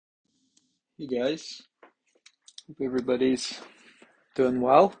Hey guys, hope everybody's doing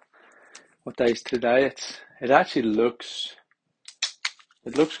well. What day is today? It actually looks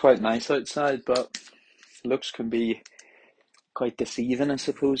quite nice outside, but looks can be quite deceiving, I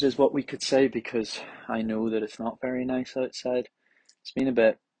suppose, is what we could say, because I know that it's not very nice outside. It's been a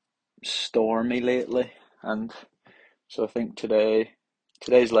bit stormy lately, and so I think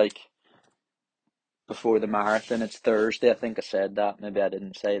today's like before the marathon. It's Thursday. I think I said that. Maybe I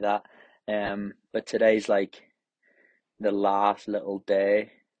didn't say that. But today's like the last little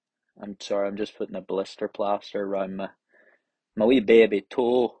day. I'm sorry, I'm just putting a blister plaster around my wee baby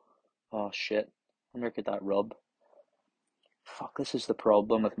toe. Oh shit. Wonder could that rub? Fuck, this is the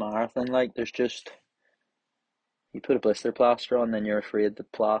problem with marathon. Like, there's just you put a blister plaster on, then you're afraid the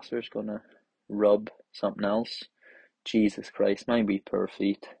plaster's gonna rub something else. Jesus Christ, my wee poor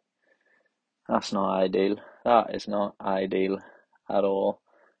feet. That's not ideal. That is not ideal at all.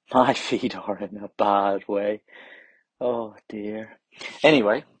 My feet are in a bad way. Oh dear.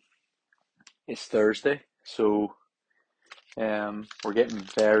 Anyway, it's Thursday, so we're getting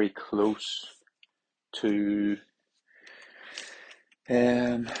very close to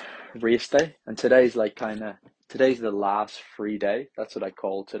um, race day, and today's the last free day. That's what I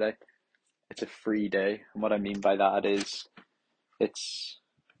call today. It's a free day, and what I mean by that is it's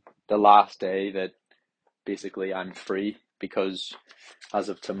the last day that basically I'm free, because as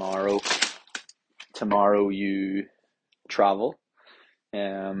of tomorrow you travel,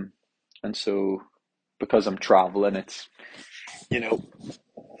 um, and so because I'm traveling, it's you know,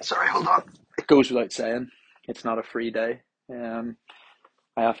 sorry, hold on. It goes without saying, it's not a free day. Um,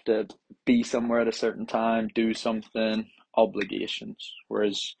 I have to be somewhere at a certain time, do something, obligations.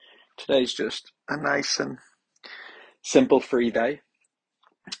 Whereas today's just a nice and simple free day.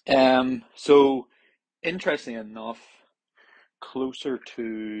 So interesting enough, closer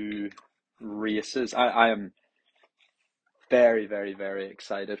to races, I am very, very, very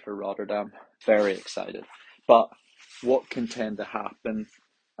excited for Rotterdam. Very excited. But what can tend to happen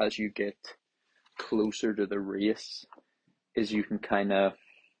as you get closer to the race is you can kind of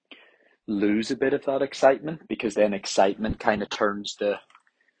lose a bit of that excitement, because then excitement kind of turns to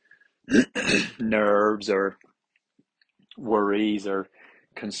nerves or worries or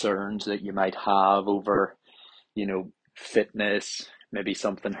concerns that you might have over, fitness, maybe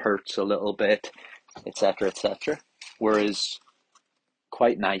something hurts a little bit, etc., etc. Whereas,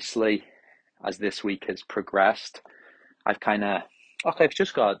 quite nicely, as this week has progressed, I've kind of, okay, I've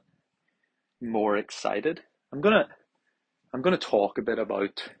just got more excited. I'm gonna talk a bit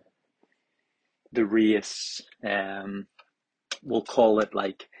about the race. We'll call it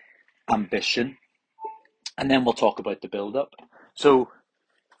like ambition, and then we'll talk about the build up. So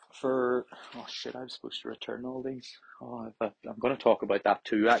for oh shit, I was supposed to return all these. I'm going to talk about that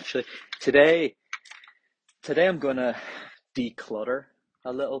too. Actually, today, today I'm going to declutter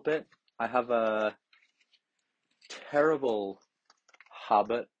a little bit. I have a terrible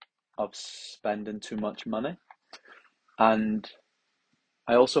habit of spending too much money, and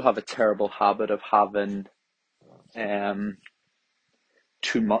I also have a terrible habit of having um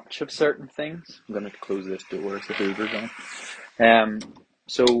too much of certain things. I'm going to close this door as the Hoover's on. Um,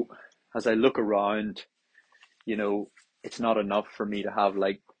 so as I look around, you know, it's not enough for me to have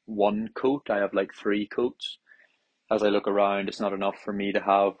like one coat. I have like three coats. As I look around, it's not enough for me to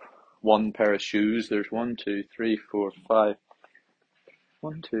have one pair of shoes. There's one, two, three, four, five.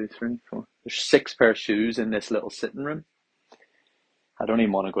 One, two, three, four. There's six pair of shoes in this little sitting room. I don't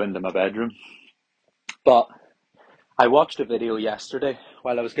even want to go into my bedroom. But I watched a video yesterday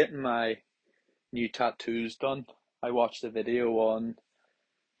while I was getting my new tattoos done. I watched a video on,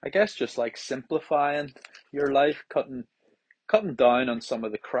 I guess, just like simplifying your life, cutting down on some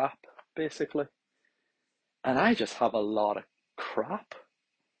of the crap, basically. And I just have a lot of crap.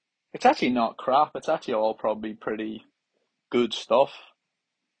 It's actually not crap, it's actually all probably pretty good stuff.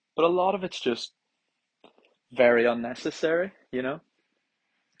 But a lot of it's just very unnecessary.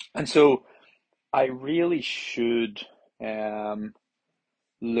 And so I really should um,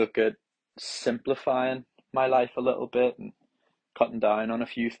 look at simplifying my life a little bit and cutting down on a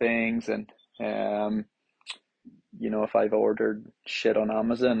few things. And um, if I've ordered shit on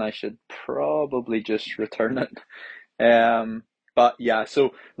Amazon, I should probably just return it. But yeah,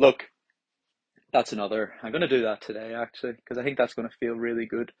 so look, I'm going to do that today actually, because I think that's going to feel really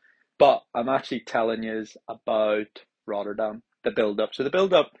good. But I'm actually telling you about Rotterdam, the build up. So the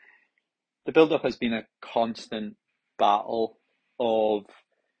build up has been a constant battle of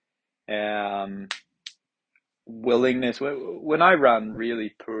um, willingness. When I ran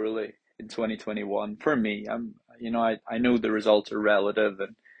really poorly in 2021, for me, I know the results are relative,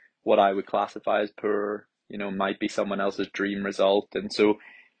 and what I would classify as poor, might be someone else's dream result. And so,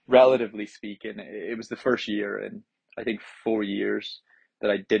 relatively speaking, it was the first year in, I think, 4 years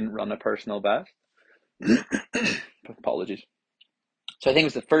that I didn't run a personal best. Apologies. So I think it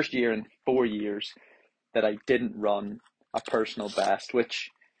was the first year in 4 years that I didn't run a personal best, which,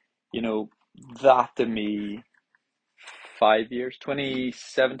 you know, that to me, 5 years,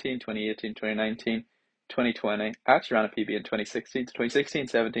 2017, 2018, 2019, 2020. I actually ran a PB in 2016, 2016,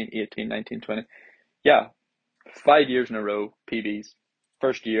 17, 18, 19, 20. Yeah, 5 years in a row, PBs.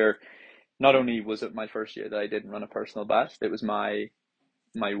 First year, not only was it my first year that I didn't run a personal best, it was my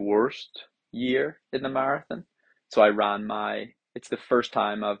worst year in the marathon. So I ran it's the first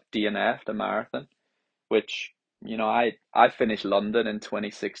time I've DNF'd a marathon, which, I finished London in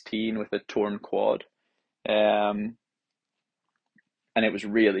 2016 with a torn quad. Um, and it was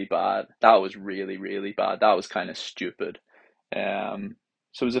really bad. That was really, really bad. That was kind of stupid. So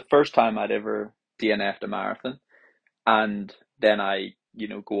it was the first time I'd ever DNF'd a marathon. And then I,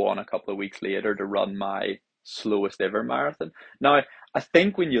 go on a couple of weeks later to run my slowest ever marathon. Now, I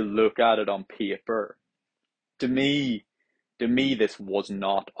think when you look at it on paper, to me, this was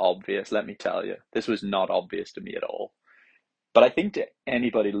not obvious. Let me tell you, this was not obvious to me at all. But I think to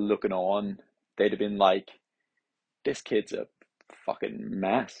anybody looking on, they'd have been like, this kid's a fucking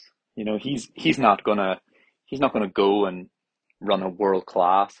mess. He's not gonna go and run a world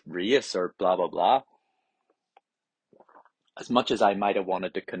class race or blah blah blah. As much as I might have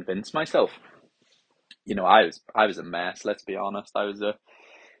wanted to convince myself, I was a mess. Let's be honest, I was a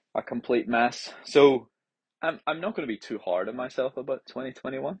complete mess. So I'm not going to be too hard on myself about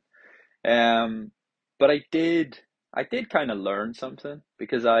 2021. Um, but I did kind of learn something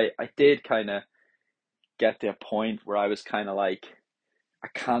because I did kind of get to a point where I was kind of like, I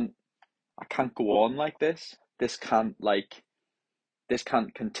can't I can't go on like this. This can't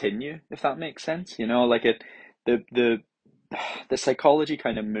continue, if that makes sense. Like the the psychology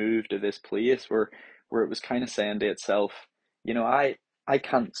kind of moved to this place where it was kind of saying to itself, I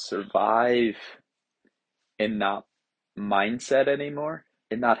can't survive in that mindset anymore,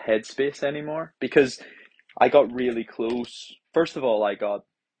 in that headspace anymore, because I got really close. First of all, I got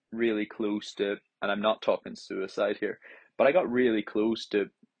really close to, and I'm not talking suicide here, but I got really close to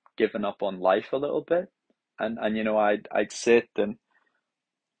giving up on life a little bit. And I'd sit and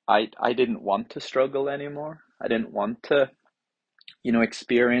I didn't want to struggle anymore. I didn't want to,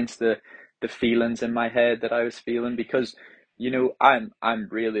 experience the feelings in my head that I was feeling because, I'm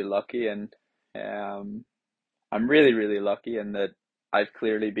really lucky and um I'm really, really lucky in that I've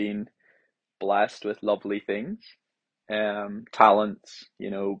clearly been blessed with lovely things, talents,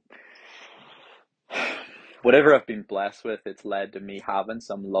 whatever I've been blessed with, it's led to me having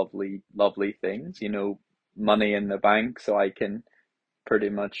some lovely, lovely things, money in the bank so I can pretty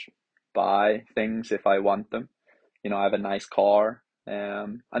much buy things if I want them. I have a nice car.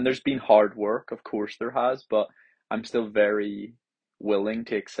 And there's been hard work, of course there has, but I'm still very willing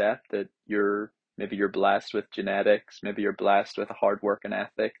to accept that maybe you're blessed with genetics, maybe you're blessed with a hard work and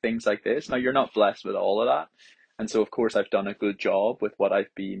ethic, things like this. Now you're not blessed with all of that. And so of course I've done a good job with what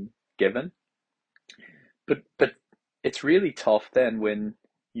I've been given. But it's really tough then when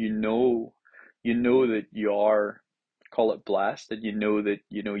you know that you are, call it blessed, and you know that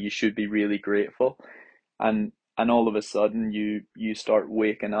you should be really grateful, and all of a sudden you start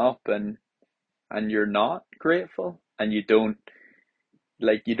waking up and you're not grateful, and you don't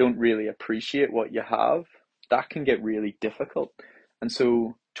really appreciate what you have. That can get really difficult. And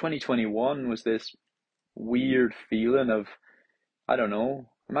so 2021 was this weird feeling of, I don't know,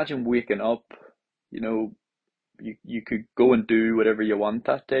 imagine waking up, you know you could go and do whatever you want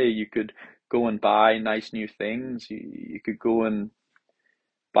that day. You could go and buy nice new things. You could go and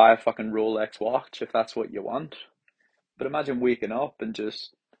buy a fucking Rolex watch if that's what you want. But imagine waking up and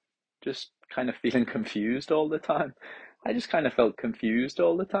just kind of feeling confused all the time. I just kind of felt confused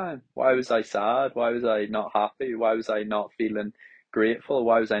all the time. Why was I sad? Why was I not happy? Why was I not feeling grateful?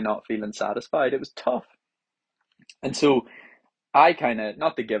 Why was I not feeling satisfied? It was tough. And so I kind of,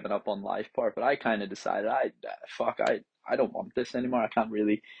 not the giving up on life part, but I kind of decided, I don't want this anymore. I can't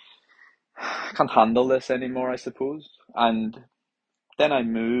handle this anymore, I suppose. And then I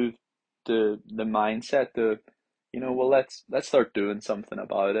moved to the mindset to, well, let's start doing something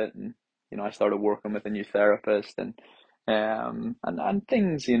about it. And I started working with a new therapist, and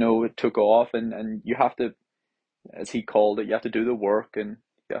things, it took off, and you have to, as he called it, you have to do the work, and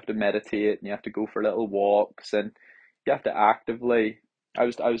you have to meditate, and you have to go for little walks, and you have to actively. I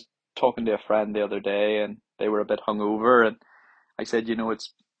was talking to a friend the other day, and they were a bit hungover, and I said,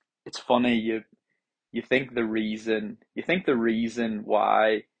 it's funny, you think the reason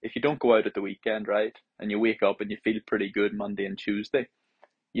why, if you don't go out at the weekend, right, and you wake up and you feel pretty good Monday and Tuesday,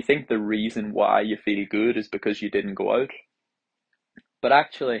 you think the reason why you feel good is because you didn't go out. But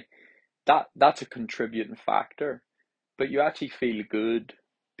actually, that's a contributing factor. But you actually feel good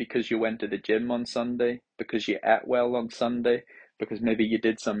because you went to the gym on Sunday, because you ate well on Sunday, because maybe you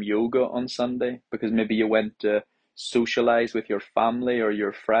did some yoga on Sunday, because maybe you went to socialize with your family or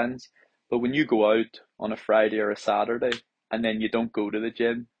your friends. But when you go out on a Friday or a Saturday and then you don't go to the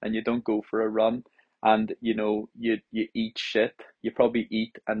gym and you don't go for a run and you eat shit, you probably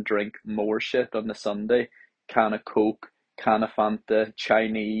eat and drink more shit on the Sunday, can of Coke, can of Fanta,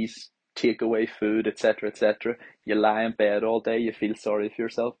 Chinese, takeaway food, etc., etc. You lie in bed all day, you feel sorry for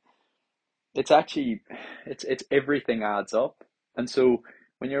yourself. It's actually, it's everything adds up. And so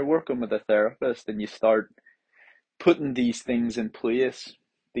when you're working with a therapist and you start putting these things in place,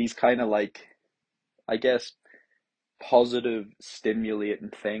 these kind of like, I guess, positive stimulating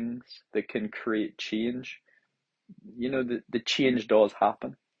things that can create change, the change does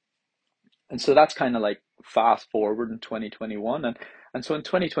happen. And so that's kind of like fast forward in 2021. And so in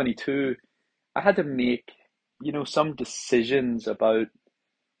 2022, I had to make, some decisions about,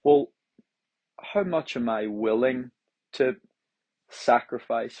 well, how much am I willing to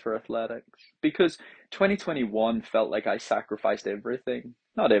sacrifice for athletics? Because 2021 felt like I sacrificed everything.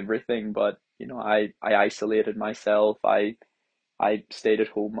 Not everything, but I isolated myself. I stayed at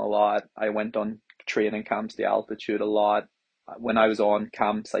home a lot. I went on training camps to altitude a lot. When I was on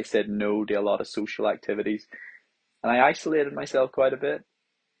camps, I said no to a lot of social activities. And I isolated myself quite a bit.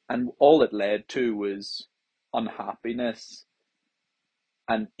 And all it led to was unhappiness.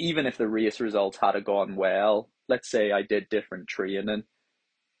 And even if the race results had gone well, let's say I did different training,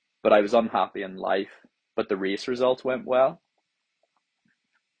 but I was unhappy in life, but the race results went well,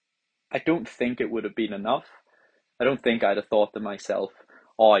 I don't think it would have been enough. I don't think I'd have thought to myself,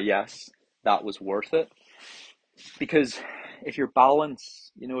 oh, yes, that was worth it. Because if your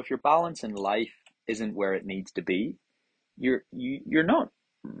balance in life isn't where it needs to be, you're not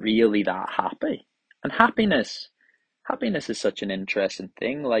really that happy. And happiness is such an interesting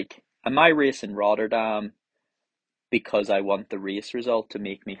thing. Like, am I racing Rotterdam because I want the race result to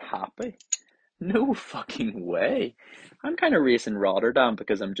make me happy? No fucking way. I'm kind of racing Rotterdam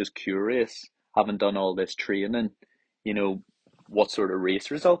because I'm just curious, having done all this training, you know, what sort of race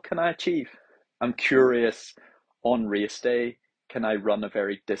result can I achieve? I'm curious on race day, can I run a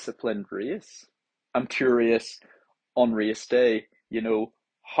very disciplined race? I'm curious on race day,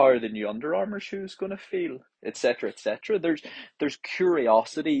 how are the new Under Armour shoes going to feel, etc., etc. There's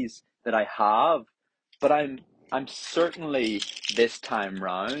curiosities that I have, but I'm certainly this time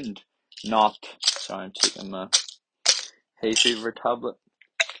round not. Sorry, I'm taking my hay fever tablet.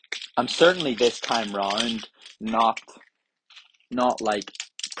 I'm certainly this time round not like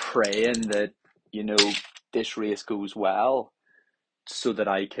praying that you know this race goes well so that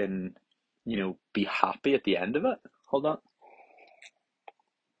I can be happy at the end of it. Hold on.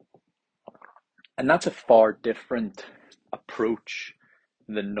 And that's a far different approach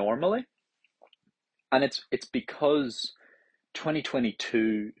than normally. And it's because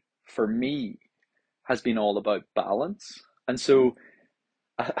 2022 for me has been all about balance. And so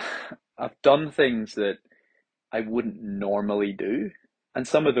I, I've done things that I wouldn't normally do. And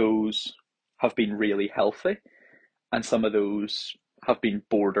some of those have been really healthy. And some of those have been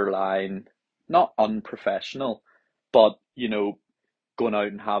borderline, not unprofessional, but, going out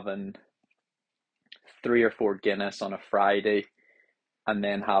and having 3 or 4 Guinness on a Friday and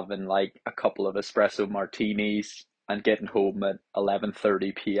then having like a couple of espresso martinis and getting home at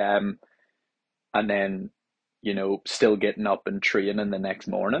 11:30 p.m. and then still getting up and training the next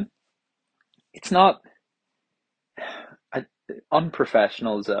morning. It's not I,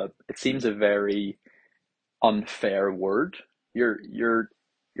 unprofessional is a it seems a very unfair word. You're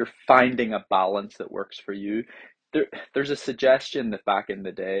finding a balance that works for you. There's a suggestion that back in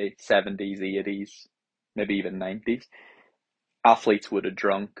the day, 70s, 80s, maybe even 90s, athletes would have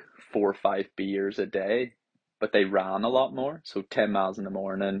drunk 4 or 5 beers a day, but they ran a lot more. So 10 miles in the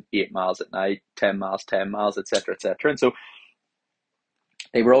morning, 8 miles at night, 10 miles, etc., etc. And so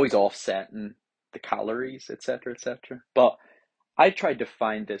they were always offsetting the calories, etc., etc. But I tried to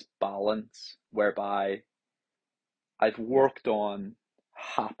find this balance whereby I've worked on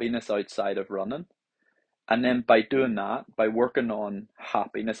happiness outside of running. And then by doing that, by working on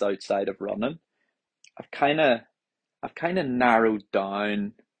happiness outside of running, I've kind of I've kind of narrowed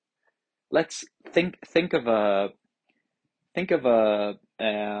down. Let's think of a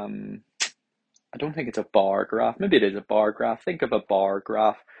I don't think it's a bar graph. Maybe it is a bar graph. Think of a bar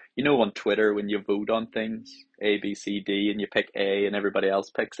graph. on Twitter when you vote on things, A, B, C, D, and you pick A and everybody else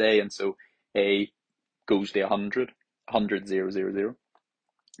picks A, and so A goes to 100, 100, 0, 0, 0.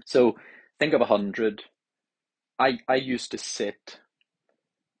 So think of 100. I used to sit,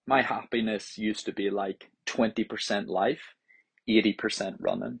 my happiness used to be like 20% life, 80%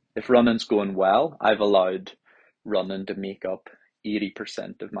 running. If running's going well, I've allowed running to make up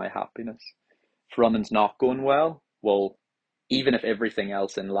 80% of my happiness. If running's not going well, well, even if everything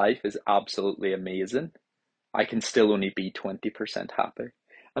else in life is absolutely amazing, I can still only be 20% happy.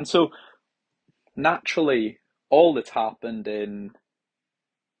 And so naturally, all that's happened in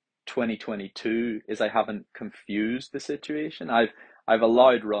 2022 is I haven't confused the situation. I've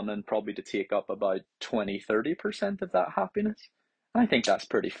allowed running probably to take up about 20-30% of that happiness. And I think that's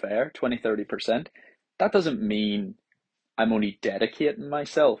pretty fair, 20-30%. That doesn't mean I'm only dedicating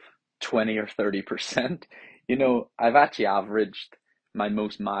myself 20 or 30%. I've actually averaged my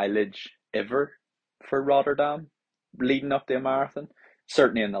most mileage ever for Rotterdam leading up to a marathon,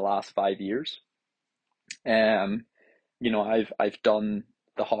 certainly in the last 5 years. Um, I've done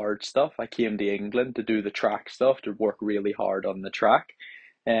the hard stuff. I came to England to do the track stuff, to work really hard on the track.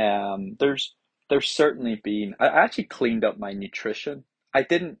 There's certainly been. I actually cleaned up my nutrition. I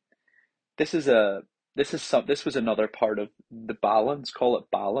didn't. This is a this was another part of the balance. Call it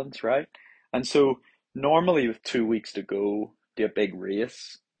balance, right? And so normally with 2 weeks to go to a big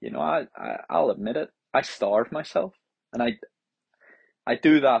race, I'll admit it. I starve myself, and I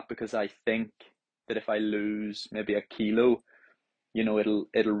do that because I think that if I lose maybe a kilo, it'll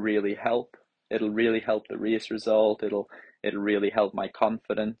really help. It'll really help the race result. It'll really help my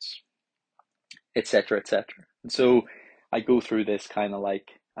confidence, etc., etc. And so I go through this kind of like,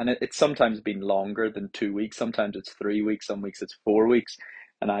 and it's sometimes been longer than 2 weeks. Sometimes it's 3 weeks. Some weeks it's 4 weeks,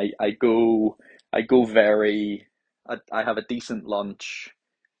 and I go very. I have a decent lunch.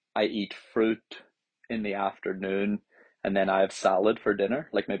 I eat fruit in the afternoon, and then I have salad for dinner,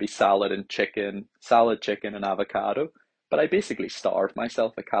 like maybe salad, chicken, and avocado. But I basically starve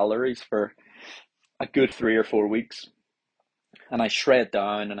myself of calories for a good 3 or 4 weeks, and I shred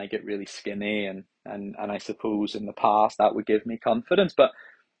down and I get really skinny, and I suppose in the past that would give me confidence, but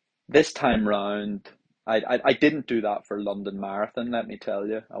this time round, I didn't do that for London Marathon. Let me tell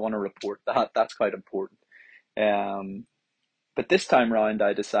you, I want to report that. That's quite important. Um, but this time round,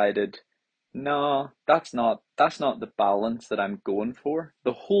 I decided, no, that's not the balance that I'm going for.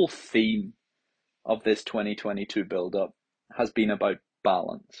 The whole theme of this 2022 build up has been about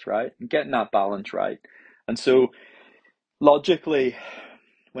balance, right? And getting that balance right. And so logically,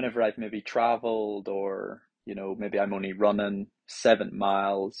 whenever I've maybe traveled, or, maybe I'm only running 7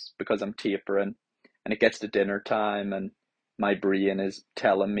 miles because I'm tapering, and it gets to dinner time and my brain is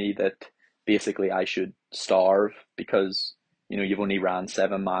telling me that basically I should starve because, you've only ran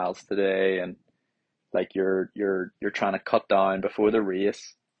 7 miles today, and like you're trying to cut down before the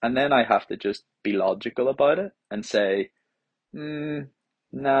race. And then I have to just be logical about it and say,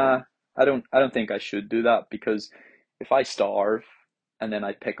 nah, I don't think I should do that, because if I starve and then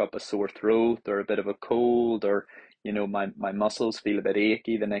I pick up a sore throat or a bit of a cold, or my muscles feel a bit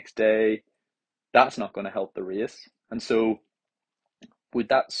achy the next day, that's not going to help the race. And so would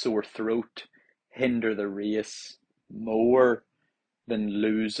that sore throat hinder the race more than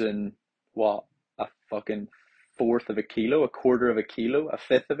losing what, a fucking fourth of a kilo, a quarter of a kilo, a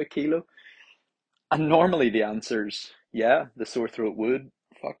fifth of a kilo? And normally the answer's yeah, the sore throat would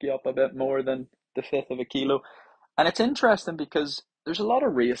fuck you up a bit more than the fifth of a kilo. And it's interesting because there's a lot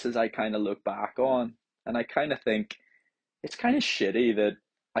of races I kind of look back on and I kind of think it's kind of shitty that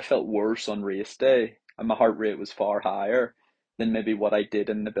I felt worse on race day and my heart rate was far higher than maybe what I did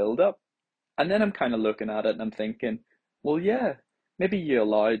in the build up. And then I'm kind of looking at it and I'm thinking, well, yeah, maybe you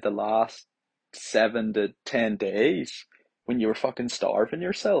allowed the last 7 to 10 days when you were fucking starving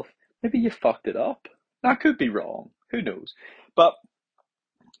yourself. Maybe you fucked it up. That could be wrong. Who knows? But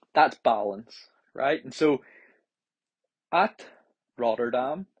that's balance, right? And so at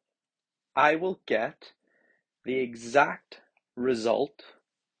Rotterdam, I will get the exact result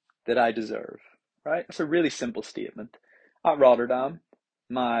that I deserve, right? It's a really simple statement. At Rotterdam,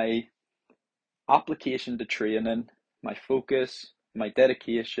 my application to training, my focus, my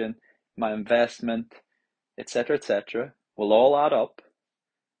dedication, my investment, etc., will all add up.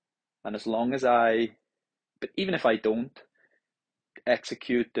 And as long as but even if I don't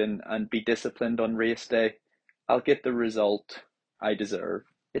execute and be disciplined on race day, I'll get the result I deserve.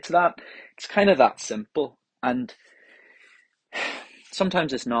 It's kind of that simple. And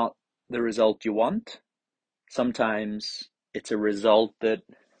sometimes it's not the result you want. Sometimes it's a result that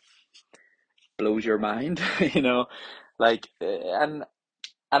blows your mind, like, and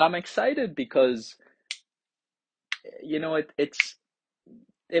and I'm excited because it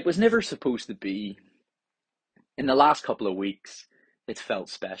was never supposed to be. In the last couple of weeks, it's felt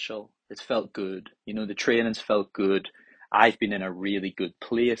special. It's felt good. The training's felt good. I've been in a really good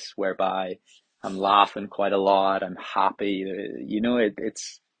place whereby I'm laughing quite a lot. I'm happy.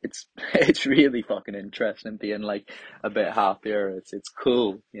 It's it's really fucking interesting being like a bit happier. It's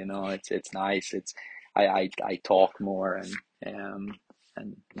cool. It's nice. I talk more and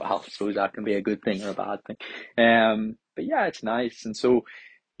well, I suppose that can be a good thing or a bad thing. But yeah, it's nice. And so,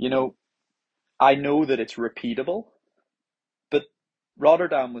 you know, I know that it's repeatable, but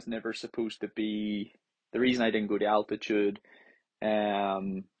Rotterdam was never supposed to be the reason I didn't go to altitude.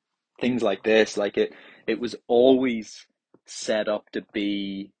 Um, Things like this, it was always set up to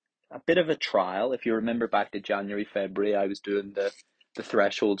be a bit of a trial. If you remember back to January, February, I was doing the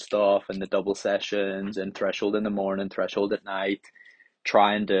threshold stuff and the double sessions and threshold in the morning, threshold at night,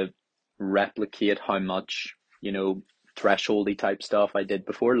 trying to replicate how much, thresholdy type stuff I did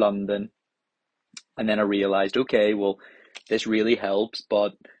before London. And then I realized, okay, well, this really helps,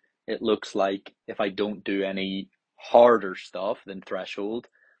 but it looks like if I don't do any harder stuff than threshold,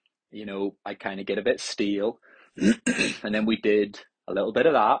 I kind of get a bit stale. And then we did a little bit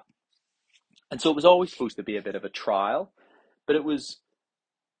of that. And so it was always supposed to be a bit of a trial, but it was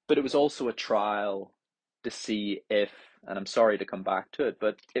also a trial to see if, and I'm sorry to come back to it,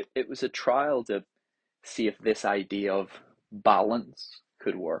 but it was a trial to see if this idea of balance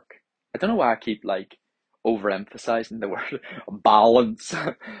could work. I don't know why I keep like overemphasizing the word balance.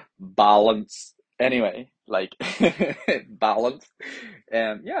 Balance. Anyway, like balance.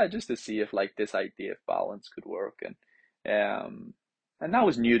 Yeah, just to see if like this idea of balance could work. And that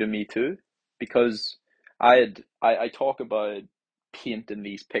was new to me too, because I talk about painting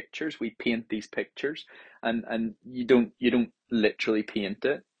these pictures. We paint these pictures, and you don't literally paint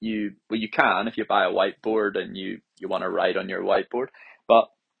it. You can if you buy a whiteboard and you want to write on your whiteboard, but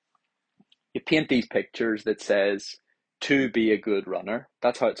you paint these pictures that says to be a good runner.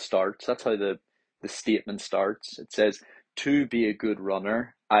 That's how it starts. That's how the statement starts. It says to be a good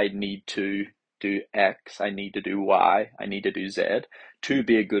runner, I need to do X, I need to do Y, I need to do Z. To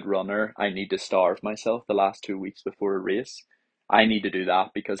be a good runner, I need to starve myself the last 2 weeks before a race. I need to do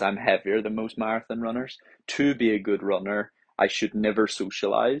that because I'm heavier than most marathon runners. To be a good runner, I should never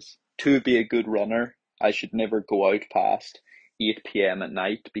socialize. To be a good runner, I should never go out past 8 p.m. at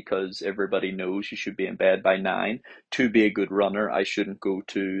night because everybody knows you should be in bed by 9. To be a good runner, I shouldn't go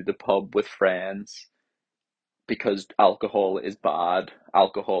to the pub with friends because alcohol is bad.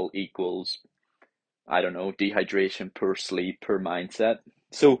 Alcohol equals, I don't know, dehydration, poor sleep, poor mindset.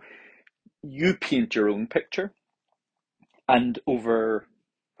 So you paint your own picture. And over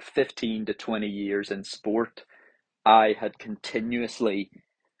 15 to 20 years in sport, I had continuously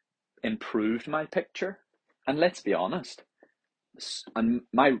improved my picture. And let's be honest, and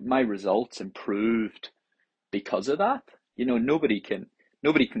my results improved because of that. Nobody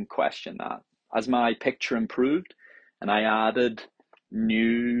can question that. As my picture improved, and I added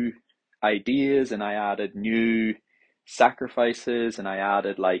new ideas, and I added new sacrifices, and I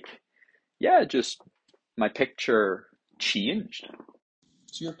added yeah, just my picture changed.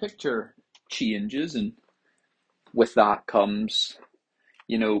 So your picture changes, and with that comes,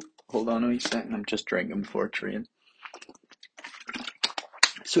 you know, hold on a wee second. I'm just drinking before train.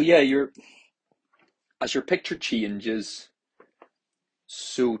 So yeah, as your picture changes,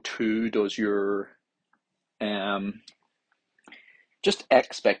 so too does your um just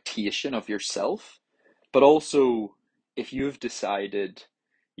expectation of yourself. But also, if you've decided,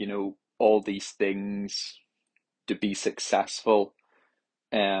 all these things to be successful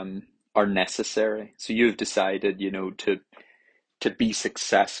are necessary. So you've decided, to be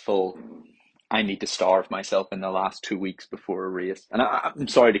successful, I need to starve myself in the last 2 weeks before a race. And I'm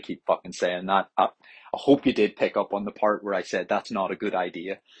sorry to keep fucking saying that. I hope you did pick up on the part where I said that's not a good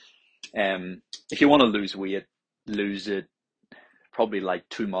idea. If you want to lose weight, lose it probably like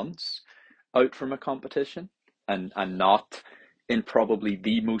 2 months out from a competition, and not in probably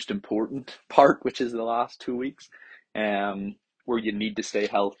the most important part, which is the last 2 weeks, where you need to stay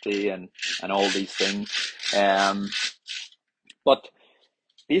healthy and all these things. But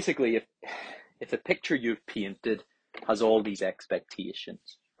basically, if the picture you've painted has all these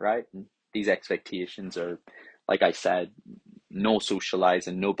expectations, right? And these expectations are, like I said, no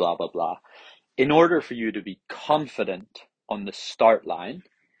socializing, no blah blah blah. In order for you to be confident on the start line,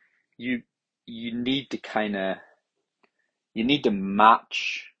 you you need to kind of you need to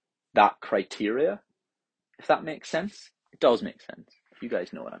match that criteria, if that makes sense. It does make sense. You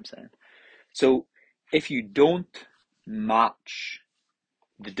guys know what I'm saying. So if you don't match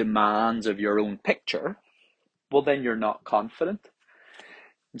the demands of your own picture, well, then you're not confident.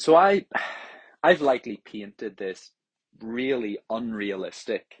 And so I've likely painted this really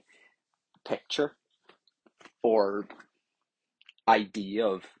unrealistic picture or idea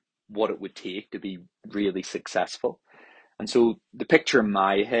of what it would take to be really successful. And so the picture in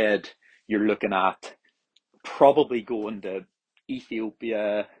my head, you're looking at probably going to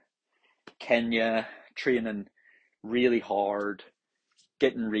Ethiopia, Kenya, training really hard,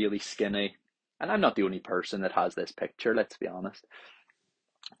 getting really skinny. And I'm not the only person that has this picture, let's be honest.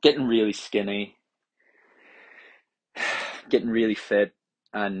 Getting really skinny, getting really fit,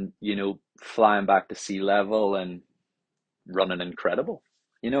 and, flying back to sea level and running incredible.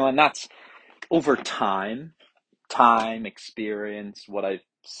 And that's over time, experience, what I've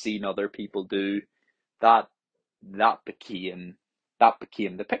seen other people do, that that became that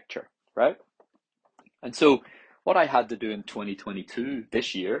became the picture, right? And so what I had to do in 2022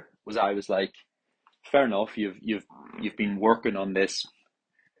 this year was I was like, fair enough, you've been working on this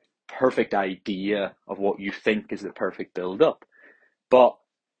perfect idea of what you think is the perfect build up. But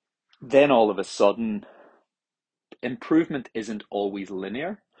then all of a sudden, improvement isn't always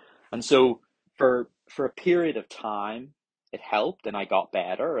linear. And so for a period of time, it helped and I got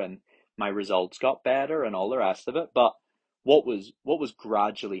better and my results got better and all the rest of it. But what was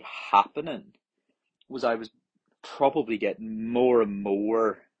gradually happening was I was probably getting more and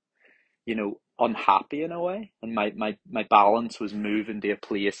more, unhappy in a way. And my balance was moving to a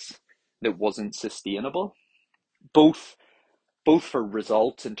place that wasn't sustainable. Both both for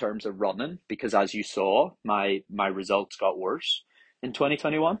results in terms of running, because as you saw, my results got worse in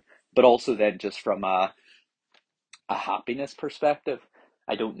 2021, but also then just from a happiness perspective.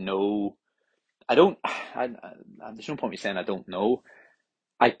 I don't know. I don't. There's no point me saying I don't know.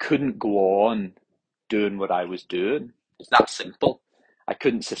 I couldn't go on doing what I was doing. It's that simple. I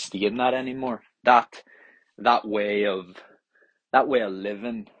couldn't sustain that anymore. That way of that way of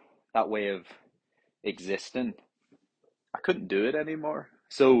living, that way of existing, I couldn't do it anymore.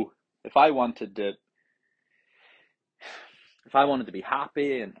 So if I wanted to if I wanted to be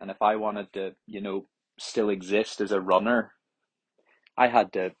happy and if I wanted to, still exist as a runner, I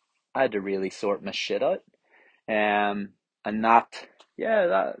had to I had to really sort my shit out. And that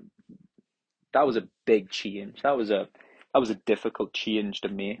was a big change. That was a difficult change to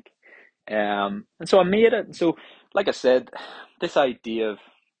make. And so I made it. And so, like I said, this idea of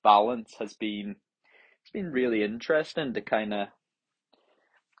balance has been it's been really interesting to kind of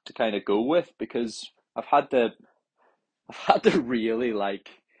go with, because I've had to really, like,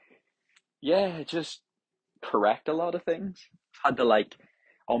 yeah, just correct a lot of things. I've had to, like,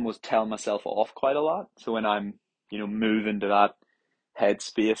 almost tell myself off quite a lot. So when I'm, moving to that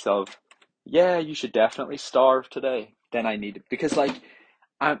headspace of, yeah, you should definitely starve today, then I need it. Because, like,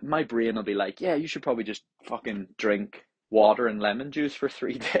 my brain will be like, yeah, you should probably just fucking drink water and lemon juice for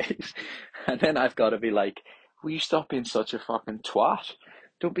 3 days. And then I've got to be like, will you stop being such a fucking twat?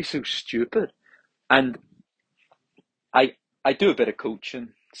 Don't be so stupid. And I I do a bit of coaching,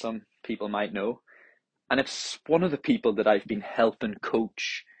 some people might know. And if one of the people that I've been helping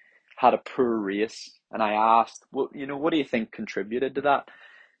coach had a poor race, and I asked, what do you think contributed to that?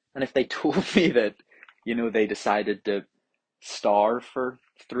 And if they told me that, they decided to starve for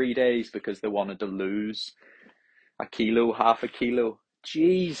 3 days because they wanted to lose a kilo, half a kilo,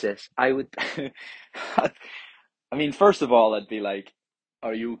 Jesus, I would, I mean, first of all, I'd be like,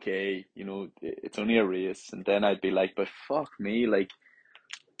 are you okay? It's only a race. And then I'd be like, but fuck me, like,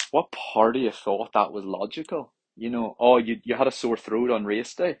 what part of you thought that was logical? Oh, you had a sore throat on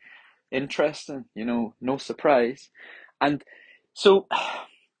race day. Interesting, no surprise. And so,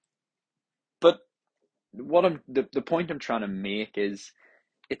 but the point I'm trying to make is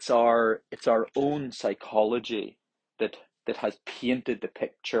it's our own psychology that has painted the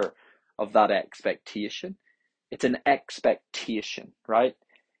picture of that expectation. It's an expectation, right?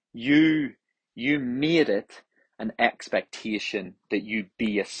 You you made it an expectation that you'd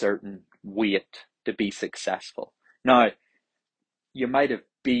be a certain weight to be successful. Now, you might have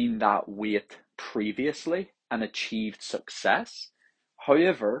been that weight previously and achieved success.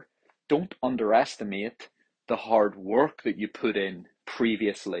 However, don't underestimate the hard work that you put in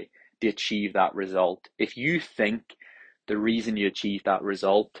previously to achieve that result. If you think the reason you achieved that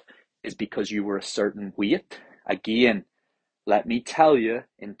result is because you were a certain weight, again, let me tell you,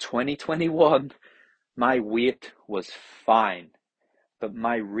 in 2021, my weight was fine, but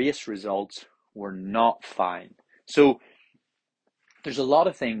my race results were not fine. So there's a lot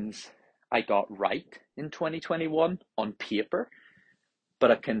of things I got right in 2021 on paper, but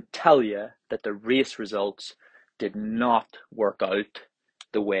I can tell you that the race results did not work out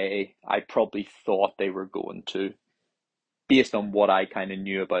the way I probably thought they were going to, based on what I kind of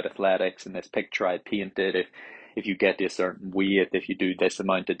knew about athletics and this picture I painted. If you get to a certain weight, if you do this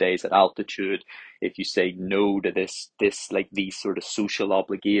amount of days at altitude, if you say no to this like these sort of social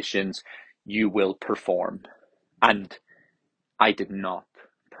obligations, you will perform. And I did not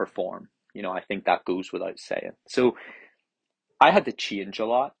perform. I think that goes without saying. So I had to change a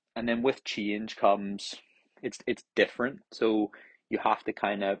lot, and then with change comes it's different. So you have to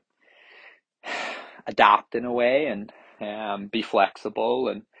kind of adapt in a way and be flexible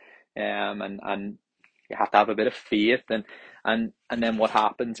and you have to have a bit of faith and then what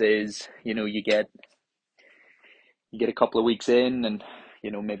happens is you get a couple of weeks in and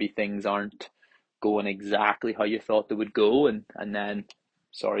maybe things aren't going exactly how you thought they would go and then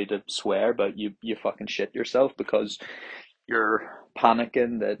sorry to swear but you fucking shit yourself because you're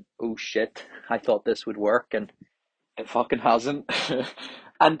panicking that oh shit I thought this would work and it fucking hasn't.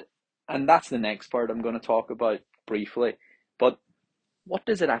 and and that's the next part I'm going to talk about briefly. But what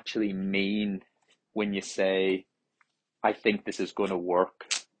does it actually mean when you say, I think this is going to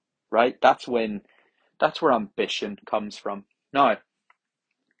work? Right? That's where ambition comes from. Now,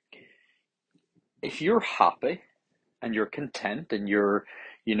 if you're happy and you're content and you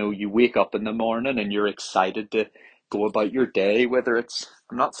wake up in the morning and you're excited to go about your day, whether it's,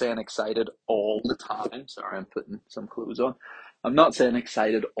 I'm not saying excited all the time. Sorry, I'm putting some clothes on. I'm not saying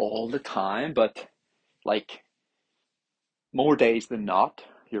excited all the time, but like more days than not,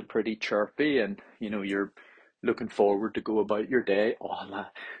 you're pretty chirpy and you're looking forward to go about your day. Oh,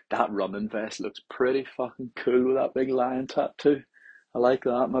 that running vest looks pretty fucking cool with that big lion tattoo. I like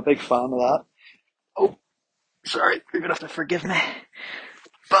that. I'm a big fan of that. Oh, sorry, you're gonna have to forgive me.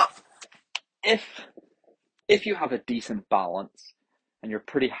 But if if you have a decent balance and you're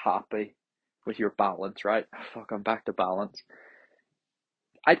pretty happy with your balance, right? Fuck, I'm back to balance.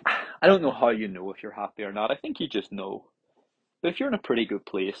 I I don't know how you know if you're happy or not. I think you just know. But if you're in a pretty good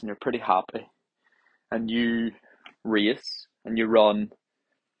place and you're pretty happy and you race and you run,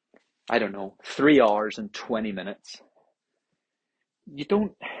 I don't know, 3 hours and 20 minutes, you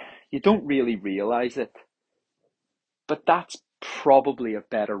don't you don't really realize it. But that's probably a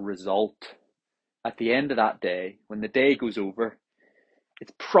better result at the end of that day, when the day goes over,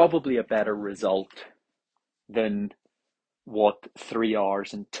 it's probably a better result than what 3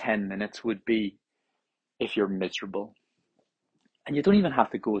 hours and 10 minutes would be if you're miserable. And you don't even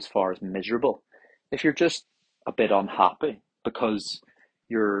have to go as far as miserable. If you're just a bit unhappy because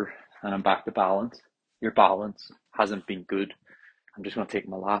you're, and I'm back to balance, your balance hasn't been good. I'm just going to take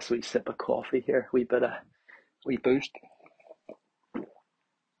my last wee sip of coffee here, wee boost.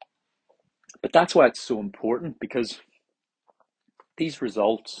 But that's why it's so important because these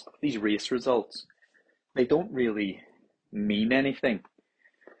results, these race results, they don't really mean anything.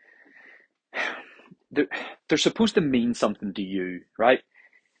 They're, they're supposed to mean something to you, right?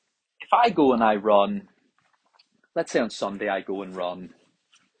 If I go and I run, let's say on Sunday I go and run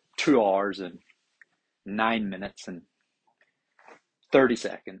 2 hours and 9 minutes and 30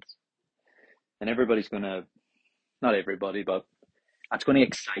 seconds, and everybody's gonna, not everybody, but that's going to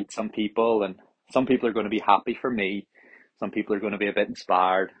excite some people, and some people are going to be happy for me. Some people are going to be a bit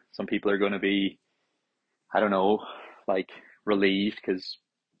inspired. Some people are going to be, I don't know, like relieved because,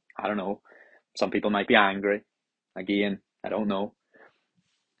 I don't know, some people might be angry. Again, I don't know.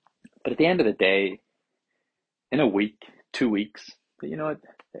 But at the end of the day, in a week, 2 weeks, in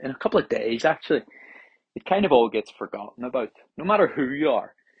a couple of days, actually, it kind of all gets forgotten about, no matter who you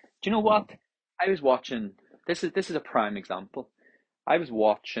are. Do you know what? I was watching, this is a prime example. I was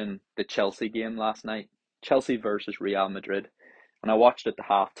watching the Chelsea game last night, Chelsea versus Real Madrid, and I watched it to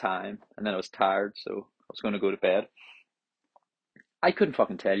half time, and then I was tired, so I was going to go to bed. I couldn't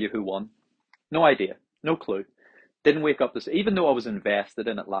fucking tell you who won. No idea, no clue. Didn't wake up this, even though I was invested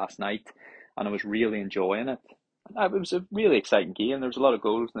in it last night, and I was really enjoying it. It was a really exciting game. There was a lot of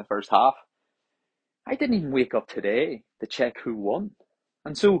goals in the first half. I didn't even wake up today to check who won,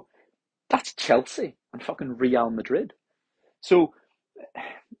 and so that's Chelsea and fucking Real Madrid. So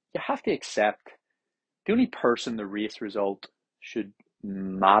you have to accept the only person the race result should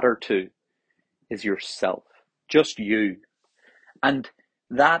matter to is yourself, just you. And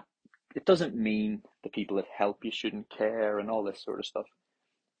that, it doesn't mean the people that help you shouldn't care and all this sort of stuff,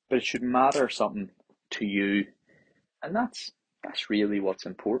 but it should matter something to you. And that's really what's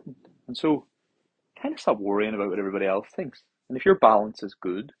important. And so kind of stop worrying about what everybody else thinks. And if your balance is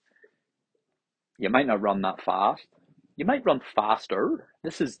good, you might not run that fast. You might run faster.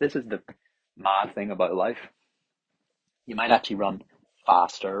 This is the mad thing about life. You might actually run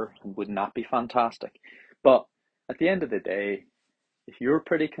faster, and wouldn't that be fantastic? But at the end of the day, if you're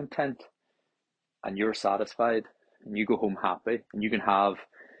pretty content and you're satisfied and you go home happy and you can have,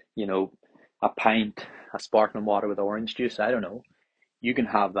 you know, a pint, a sparkling water with orange juice, I don't know, you can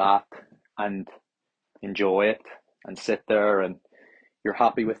have that and enjoy it and sit there and you're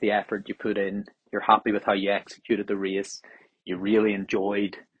happy with the effort you put in, you're happy with how you executed the race, you really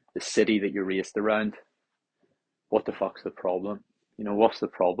enjoyed the city that you raced around. What the fuck's the problem? You know, what's the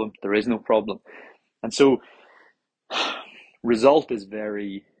problem? There is no problem. And so result is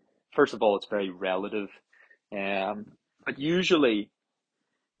very, first of all, it's very relative. But usually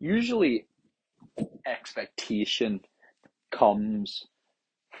expectation comes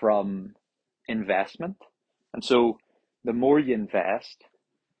from investment. And so the more you invest,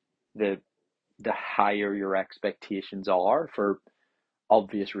 the higher your expectations are for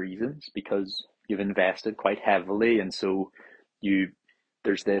obvious reasons because you've invested quite heavily, and so you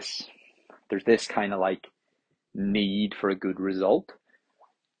there's this kind of like need for a good result.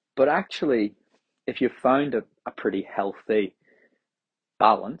 But actually, if you found a pretty healthy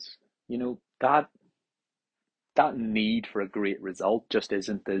balance, you know, that need for a great result just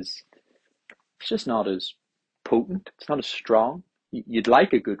isn't as, it's just not as potent, it's not as strong. You'd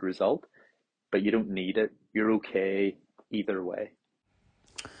like a good result, but you don't need it. You're okay either way.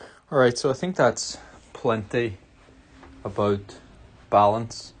 All right, so I think that's plenty about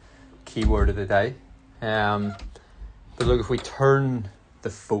balance, keyword of the day. But look, if we turn the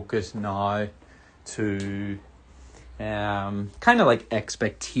focus now to kind of like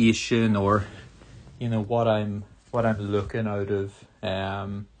expectation, or you know what I'm looking out of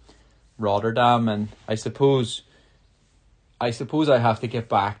Rotterdam, and I suppose I have to get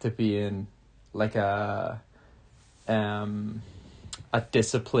back to being like a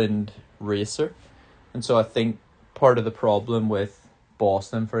disciplined racer. And so I think part of the problem with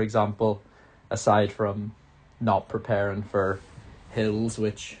Boston, for example, aside from not preparing for hills,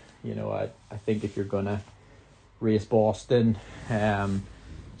 which, you know, I think if you're gonna race Boston,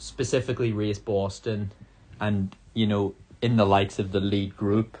 specifically race Boston, and you know, in the likes of the lead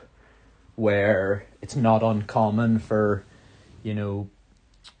group, where it's not uncommon for, you know,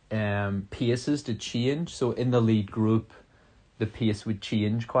 paces to change. So in the lead group, the pace would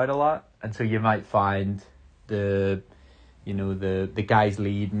change quite a lot, and so you might find the guys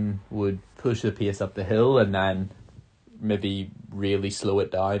leading would push the pace up the hill and then maybe really slow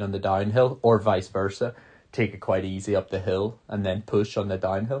it down on the downhill, or vice versa, take it quite easy up the hill and then push on the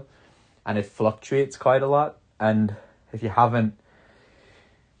downhill, and it fluctuates quite a lot. And if you haven't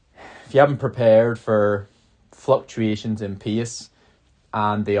prepared for fluctuations in pace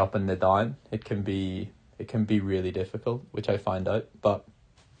and the up and the down, it can be really difficult, which I find out. But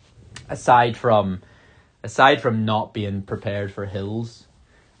aside from not being prepared for hills,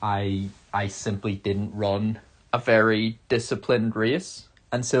 I simply didn't run a very disciplined race.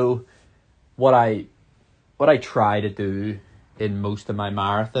 And so what I try to do in most of my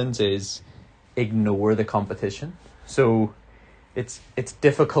marathons is ignore the competition. So it's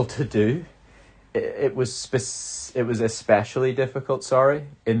difficult to do. It was especially difficult,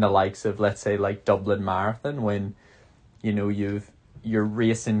 in the likes of, let's say, like Dublin Marathon, when you know you're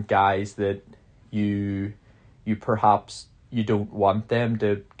racing guys that you perhaps you don't want them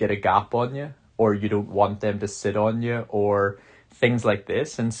to get a gap on you, or you don't want them to sit on you, or things like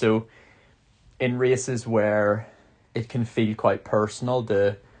this. And so in races where it can feel quite personal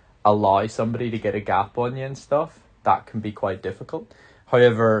to allow somebody to get a gap on you and stuff, that can be quite difficult.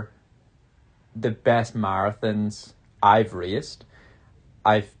 However, the best marathons I've raced,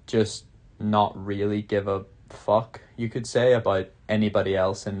 I've just not really give a fuck, you could say, about anybody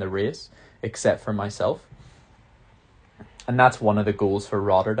else in the race except for myself. And that's one of the goals for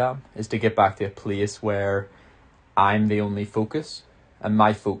Rotterdam, is to get back to a place where I'm the only focus, and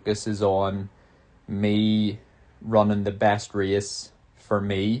my focus is on me running the best race for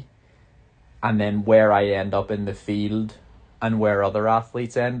me, and then where I end up in the field and where other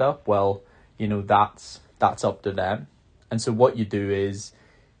athletes end up, well, you know, that's up to them. And so what you do is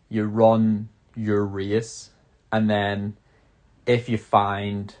you run your race, and then if you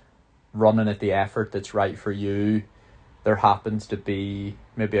find running at the effort that's right for you, there happens to be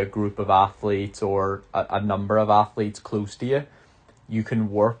maybe a group of athletes or a number of athletes close to you, you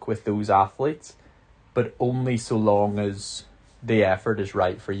can work with those athletes, but only so long as the effort is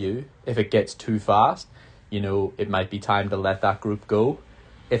right for you. If it gets too fast, you know, it might be time to let that group go.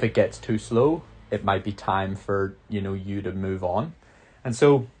 If it gets too slow, it might be time for, you know, you to move on. And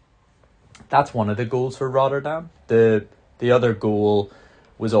so that's one of the goals for Rotterdam. The other goal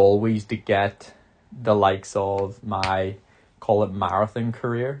was always to get the likes of my, call it, marathon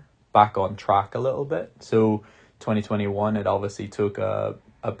career back on track a little bit. So 2021, it obviously took a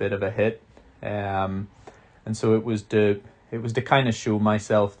bit of a hit. And so it was to kind of show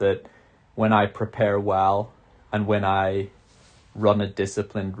myself that when I prepare well and when I run a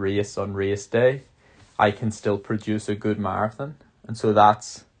disciplined race on race day, I can still produce a good marathon. And so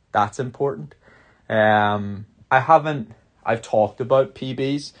that's important. I've talked about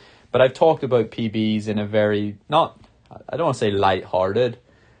PBs, but I've talked about PBs in a very, not, I don't want to say lighthearted,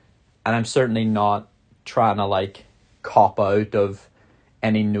 and I'm certainly not trying to like cop out of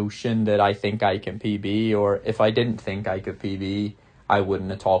any notion that I think I can PB, or if I didn't think I could PB, I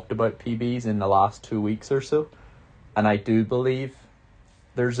wouldn't have talked about PBs in the last 2 weeks or so. And I do believe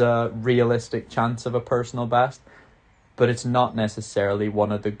there's a realistic chance of a personal best, but it's not necessarily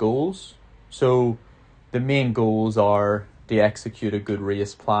one of the goals. So the main goals are to execute a good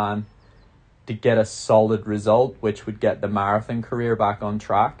race plan, to get a solid result, which would get the marathon career back on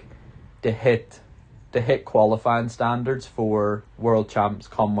track, to hit qualifying standards for World Champs,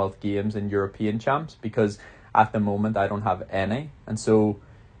 Commonwealth Games and European Champs, because at the moment I don't have any. And so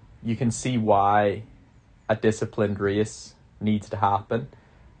you can see why a disciplined race needs to happen.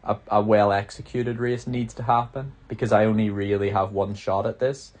 A well executed race needs to happen, because I only really have one shot at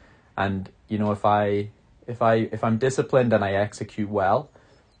this. And you know, if I'm disciplined and I execute well,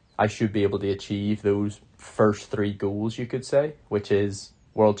 I should be able to achieve those first three goals, you could say, which is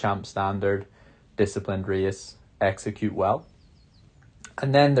World Champ standard, disciplined race, execute well.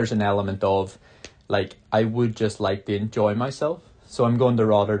 And then there's an element of like, I would just like to enjoy myself. So I'm going to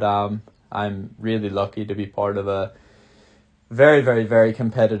Rotterdam. I'm really lucky to be part of a very, very, very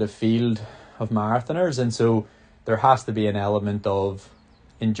competitive field of marathoners. And so there has to be an element of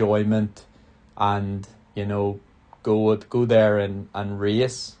enjoyment and, you know, go there and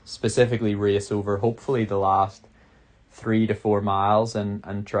race, specifically race over hopefully the last 3 to 4 miles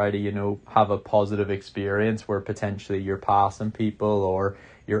and try to, you know, have a positive experience where potentially you're passing people or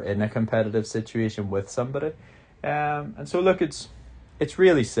you're in a competitive situation with somebody. And so look, it's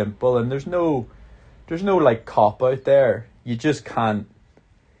really simple, and there's no like cop out there. You just can't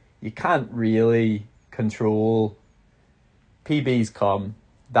really control. PBs come.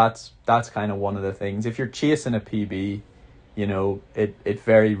 That's kind of one of the things. If you're chasing a PB, you know, it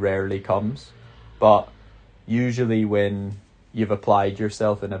very rarely comes. But usually when you've applied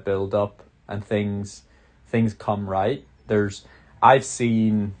yourself in a build up and things come right, I've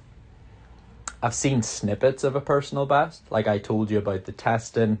seen snippets of a personal best. Like I told you about the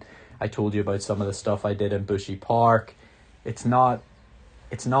testing, I told you about some of the stuff I did in Bushy Park. It's not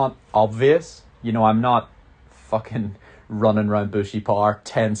obvious. You know, I'm not fucking running around Bushy Park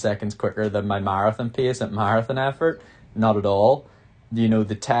 10 seconds quicker than my marathon pace at marathon effort. Not at all. You know,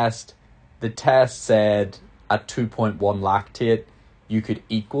 the test said at 2.1 lactate you could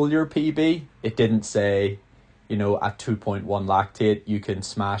equal your PB. It didn't say, you know, at 2.1 lactate you can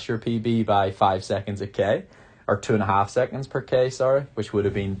smash your PB by 5 seconds a K, or 2.5 seconds per K, sorry, which would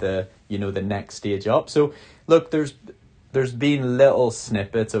have been the, you know, the next stage up. So look, there's been little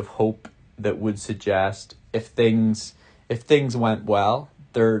snippets of hope that would suggest if things went well,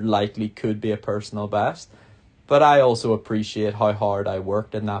 there likely could be a personal best. But I also appreciate how hard I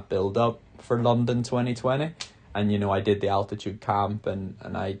worked in that build up for London 2020. And, you know, I did the altitude camp and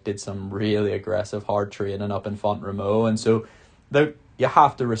I did some really aggressive hard training up in Font Romeu. And so you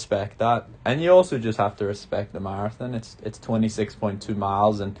have to respect that. And you also just have to respect the marathon. It's 26.2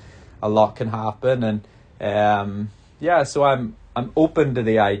 miles and a lot can happen. And so I'm open to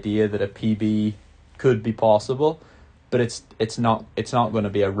the idea that a PB could be possible, but it's not going to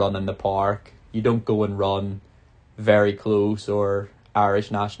be a run in the park. You don't go and run very close or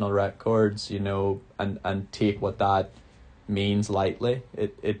Irish national records, you know, and take what that means lightly.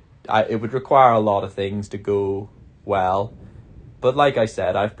 It would require a lot of things to go well, but like I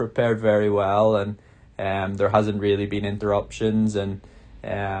said, I've prepared very well, and there hasn't really been interruptions, and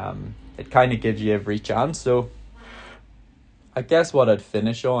it kind of gives you every chance. So I guess what I'd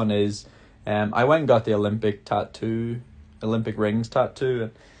finish on is I went and got the Olympic rings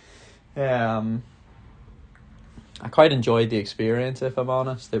tattoo, and I quite enjoyed the experience, if I'm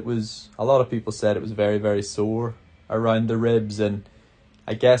honest. It was, a lot of people said it was very, very sore around the ribs, and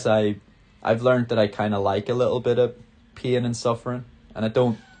I guess I've learned that I kind of like a little bit of pain and suffering, and I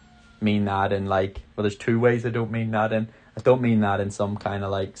don't mean that in like, well, there's two ways I don't mean that in. I don't mean that in some kind of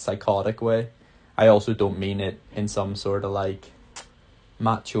like psychotic way. I also don't mean it in some sort of like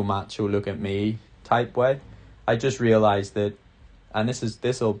macho look at me type way. I just realized that, and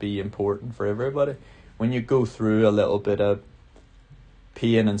this will be important for everybody, when you go through a little bit of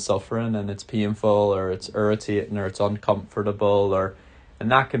pain and suffering and it's painful or it's irritating or it's uncomfortable,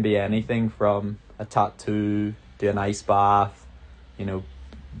 and that can be anything from a tattoo do an ice bath,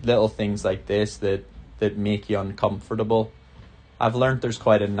 little things like this that make you uncomfortable. I've learned there's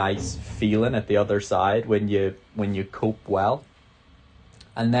quite a nice feeling at the other side when you cope well.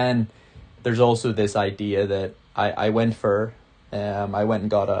 And then there's also this idea that I went and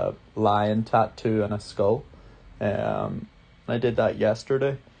got a lion tattoo on a skull. I did that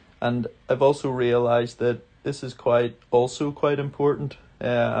yesterday. And I've also realized that this is quite important.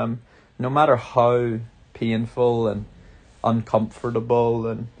 No matter how painful and uncomfortable,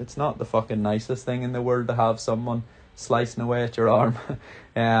 and it's not the fucking nicest thing in the world to have someone slicing away at your arm.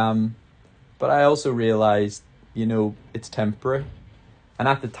 But I also realized, it's temporary. And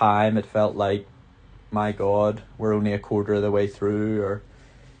at the time it felt like, my God, we're only a quarter of the way through, or,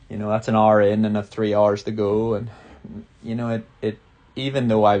 that's an hour in and I've 3 hours to go. And, it even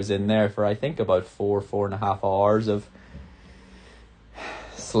though I was in there for, I think, about 4.5 hours of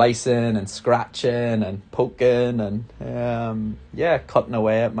slicing and scratching and poking and, cutting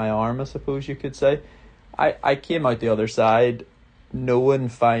away at my arm, I suppose you could say. I came out the other side knowing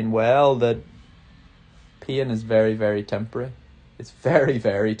fine well that pain is very, very temporary. It's very,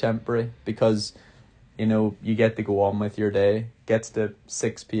 very temporary because, you get to go on with your day. Gets to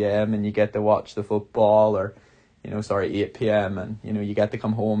 6 p.m. and you get to watch the football, or, 8 p.m. and, you get to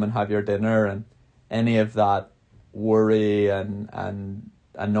come home and have your dinner, and any of that worry and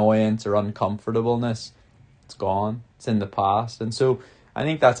annoyance or uncomfortableness, it's gone. It's in the past. And so I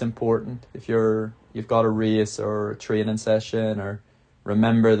think that's important. If you've got a race or a training session, or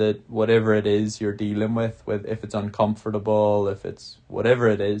remember that whatever it is you're dealing with if it's uncomfortable, if it's whatever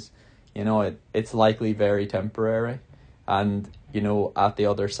it is, it's likely very temporary. And, at the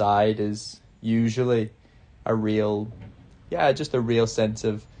other side is usually a real sense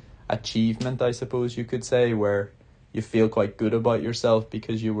of achievement, I suppose you could say, where you feel quite good about yourself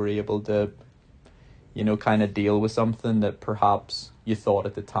because you were able to, kind of deal with something that perhaps you thought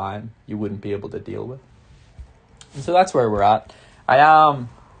at the time you wouldn't be able to deal with. And so that's where we're at. I'm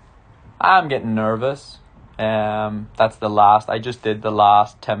getting nervous. I just did the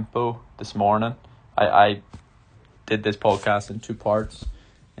last tempo this morning. I did this podcast in 2 parts.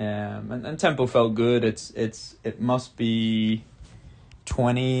 And tempo felt good. It must be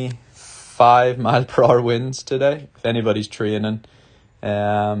 25 mile per hour winds today. If anybody's training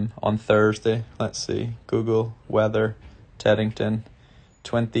on Thursday, let's see, Google weather, Teddington,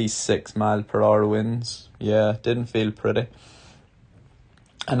 26 mile per hour winds. Yeah, didn't feel pretty.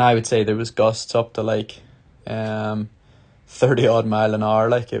 And I would say there was gusts up to 30 odd mile an hour.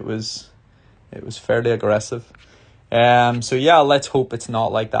 It was fairly aggressive. So yeah, let's hope it's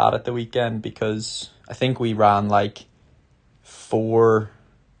not like that at the weekend, because I think we ran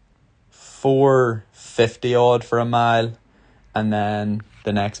 4:50 odd for a mile, and then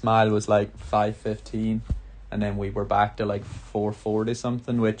the next mile was 5:15, and then we were back to 4:40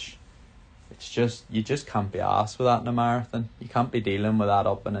 something, which you just can't be asked with that in a marathon. You can't be dealing with that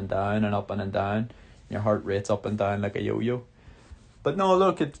up and down and up and down. Your heart rate's up and down like a yo-yo. But no,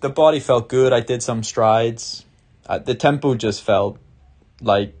 look, the body felt good. I did some strides. The tempo just felt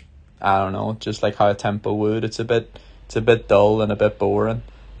I don't know, just like how a tempo would. It's a bit dull and a bit boring.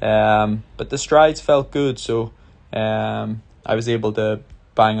 But the strides felt good, so I was able to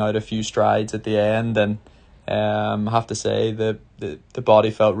bang out a few strides at the end, and I have to say the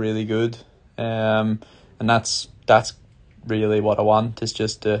body felt really good. And that's really what I want, is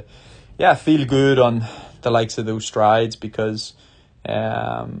just to feel good on the likes of those strides, because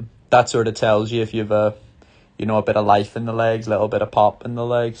that sort of tells you if you've a bit of life in the legs, a little bit of pop in the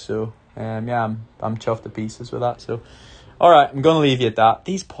legs. So I'm chuffed to pieces with that. So all right, I'm gonna leave you at that.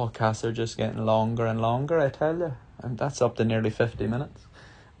 These podcasts are just getting longer and longer, I tell you, and that's up to nearly 50 minutes.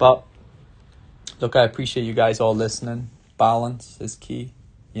 But look, I appreciate you guys all listening. Balance is key,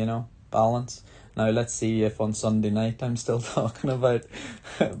 balance. Now let's see if on Sunday night I'm still talking about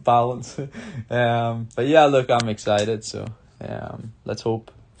balance. But yeah, look, I'm excited. So let's hope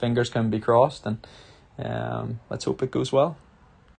fingers can be crossed, and let's hope it goes well.